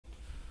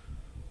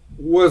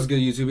What's good,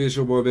 YouTube? It's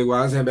your boy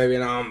BIGYSNBABY,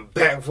 and I'm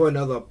back for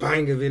another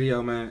banger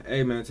video, man.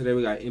 Hey, man, today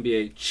we got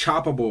NBA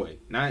ChoppaBoy,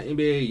 not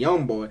NBA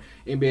YoungBoy,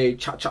 NBA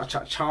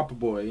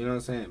ChoppaBoy. You know what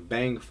I'm saying?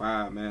 Bang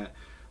 5, man.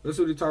 Let's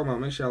see what he's talking about.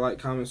 Make sure you like,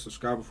 comment,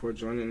 subscribe before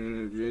joining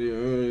in the video.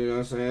 You know what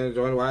I'm saying?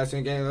 Join the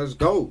YSN gang. Let's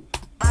go.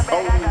 I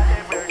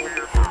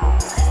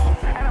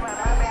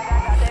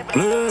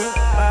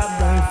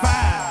bang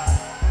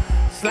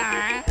 5.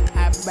 Slide,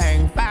 I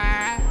bang 5.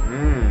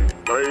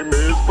 Hey,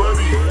 Miss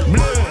Buddy.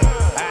 Blood,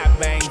 I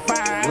bang 5.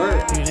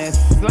 What? You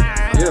just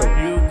slide, Yeah.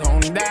 you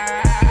gon'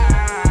 die.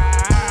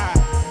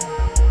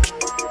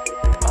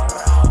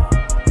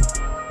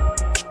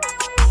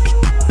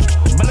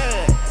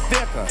 Blood,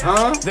 thicker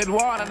than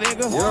water,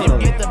 nigga. Yeah. You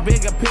get the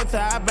bigger picture,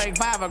 I bang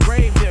 5 a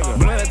grave digger.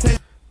 Blood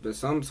taste. But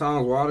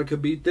sometimes water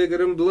could be thicker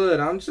than blood.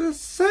 I'm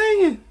just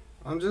saying.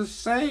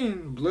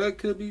 Blood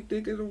could be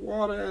thicker than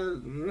water.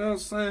 You know what I'm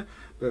saying?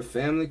 But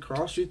family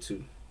cross you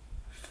too.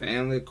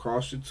 Family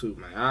cross you too,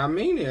 man. I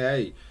mean it,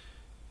 hey.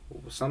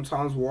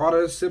 Sometimes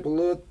water sip a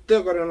little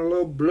thicker than a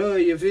little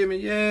blood, you feel me?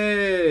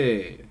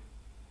 Yeah.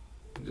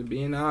 Just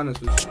being honest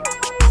with you.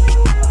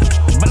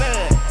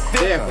 Blood,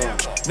 thicker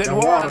than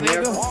water,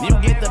 nigga. You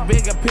get the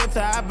bigger picture,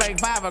 I bang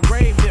 5 a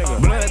grave digger.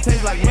 Blood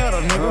tastes like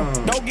metal,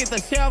 nigga. Go get the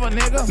shovel,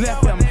 nigga.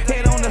 Left him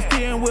head on the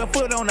steering wheel,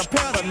 foot on the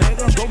pedal,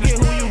 nigga. Go get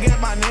who you get,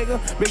 my nigga.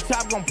 Big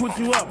Chop gon' put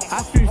you up.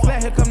 I scream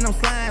flat, here come them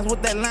slimes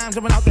with that lime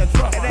jumping out that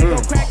truck. And they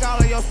gon' crack all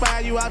of your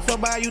spine, you out your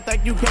body, you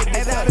think you can't.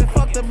 And I been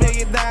fucked a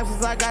million times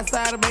since I got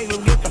started, baby.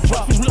 Get the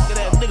fuck. You look at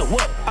that nigga,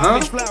 what? I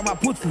been slime, I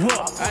put you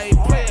up. I ain't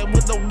playing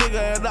with no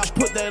nigga, and I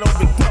put that on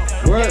Big Tuck.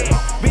 What?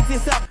 Bitch,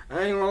 it's up.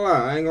 I ain't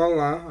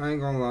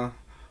gonna lie.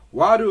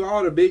 Why do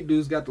all the big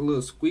dudes got the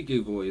little squeaky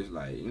voice?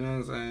 Like, you know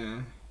what I'm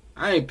saying?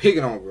 I ain't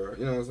picking on, bro.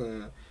 You know what I'm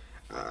saying?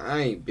 I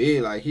ain't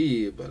big like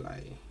he is, but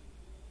like,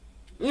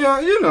 you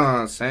know what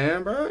I'm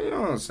saying, bro? You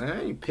know what I'm saying?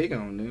 I ain't picking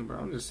on them, bro.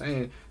 I'm just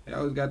saying they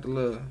always got the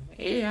little,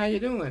 hey, how you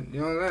doing?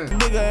 You know what I'm saying?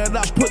 Nigga, and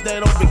I put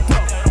that on Big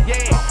Tuck. Yeah,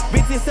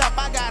 bitch, it's up.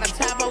 I got a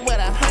chopper with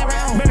a 100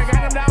 round. Better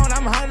get him down.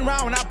 I'm 100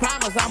 round. I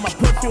promise I'ma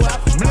put you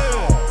up.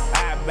 Blood, I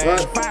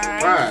bang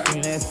 5.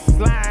 You just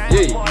slide,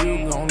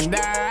 you gon'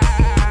 die.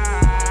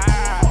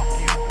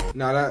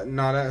 Now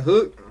that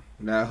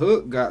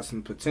hook got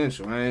some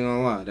potential. I ain't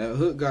gonna lie. That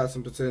hook got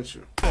some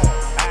potential.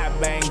 I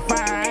bang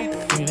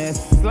 5. You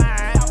just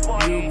slide,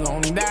 you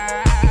gon'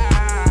 die.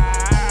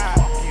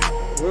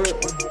 What?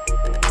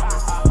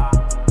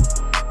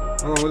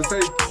 Hold on, what it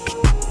say?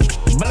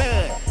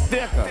 Blood,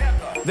 thicker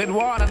than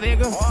water,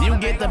 nigga. You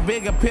get the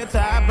bigger picture,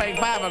 I bang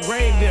 5 a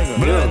grave digger.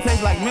 Blood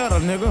tastes like metal,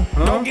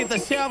 nigga. Don't get the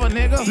shovel,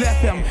 nigga.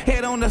 Left him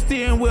head on the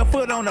steering wheel,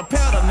 foot on the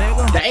pedal,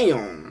 nigga.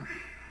 Damn.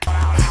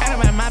 And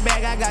I'm in my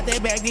bag, I got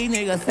that bag, these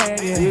niggas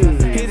sagging.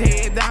 His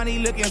head down, he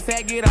looking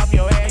sad, get off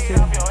your ass.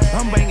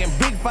 I'm banging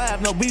big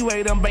 5, no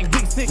B-way, I'm bang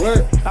big 6.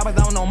 What? I was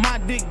down on my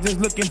dick, just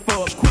looking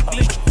for a quick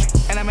lick.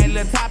 And I made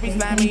little Toppy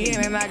slime me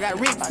in, and I got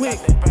rich quick.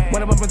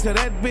 When I bump into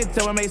that bitch,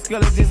 so I made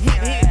Scully just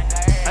hit.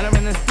 And I'm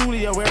in the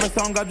studio, every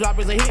song I drop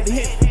is a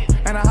hit.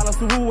 And I holler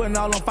Suwu and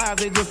all on 5s,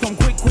 they just come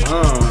quick.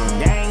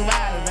 Gang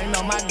violence, they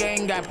know my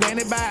gang got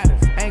plenty bodies.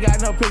 Ain't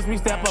got no place we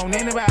step on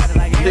anybody.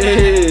 Like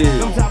hey.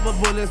 Them chopper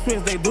bullets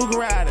twist, they do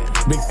ride it.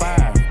 Big 5.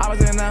 I was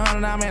in the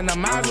 100, I'm in the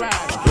mouse rider.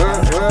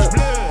 What?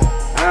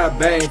 I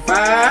bang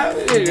 5,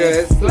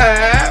 nigga,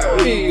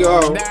 slide, we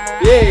go.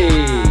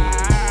 Yeah.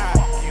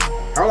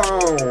 Hold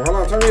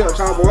on, turn me up,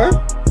 ChoppaBoy.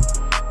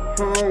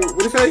 Hold on,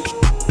 what it say?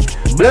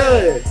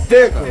 Blood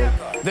thicker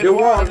than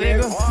water,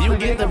 nigga. You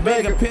get the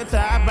bigger picture,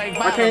 I bang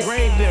 5 a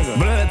grave digger.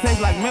 Blood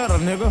tastes like metal,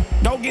 nigga.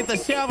 Don't get the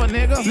shovel,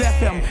 nigga. Left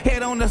him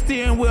head on the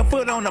steering wheel,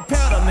 foot on the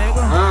pedal,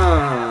 nigga.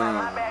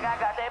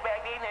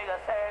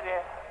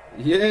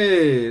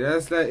 Yeah,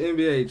 that's that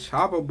NBA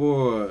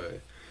ChoppaBoy.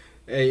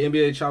 Hey,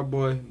 NBA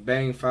ChoppaBoy,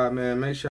 bang 5, man. Make sure